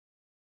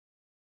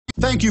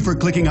Thank you for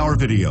clicking our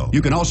video.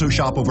 You can also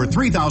shop over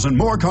 3,000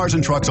 more cars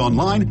and trucks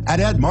online at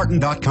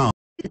edmartin.com.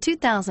 The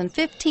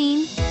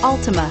 2015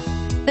 Altima.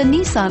 The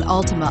Nissan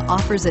Altima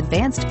offers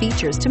advanced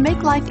features to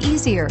make life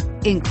easier,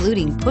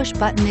 including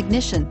push-button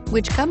ignition,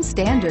 which comes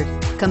standard.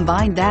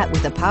 Combine that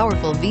with a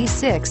powerful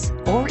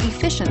V6 or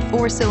efficient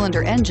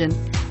 4-cylinder engine,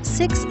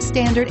 6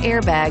 standard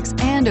airbags,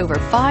 and over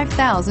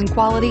 5,000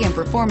 quality and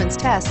performance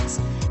tests,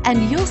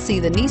 and you'll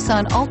see the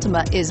Nissan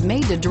Altima is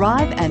made to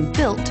drive and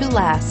built to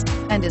last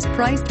and is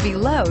priced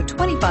below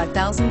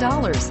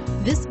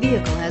 $25,000. This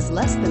vehicle has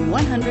less than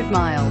 100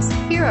 miles.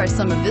 Here are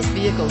some of this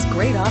vehicle's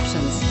great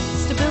options: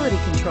 stability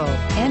control,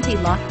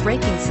 anti-lock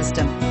braking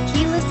system,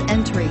 keyless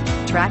entry,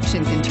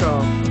 traction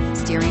control,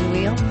 steering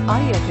wheel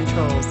audio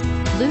controls,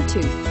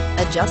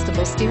 Bluetooth,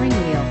 adjustable steering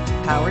wheel,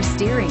 power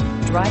steering,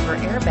 driver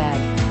airbag,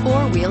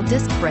 4-wheel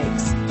disc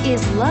brakes.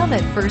 Is love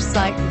at first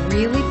sight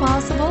really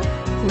possible?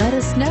 Let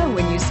us know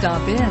when you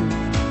stop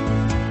in.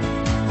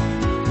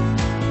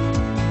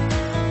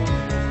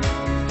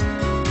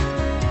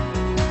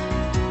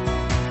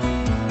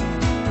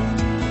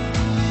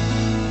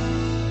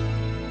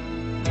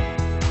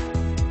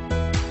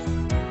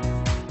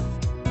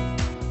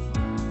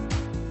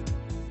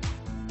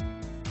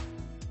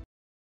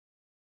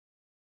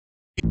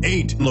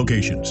 Eight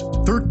locations,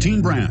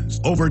 13 brands,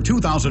 over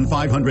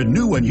 2,500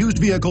 new and used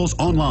vehicles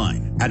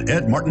online at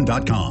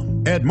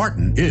edmartin.com. Ed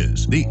Martin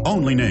is the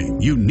only name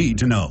you need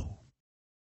to know.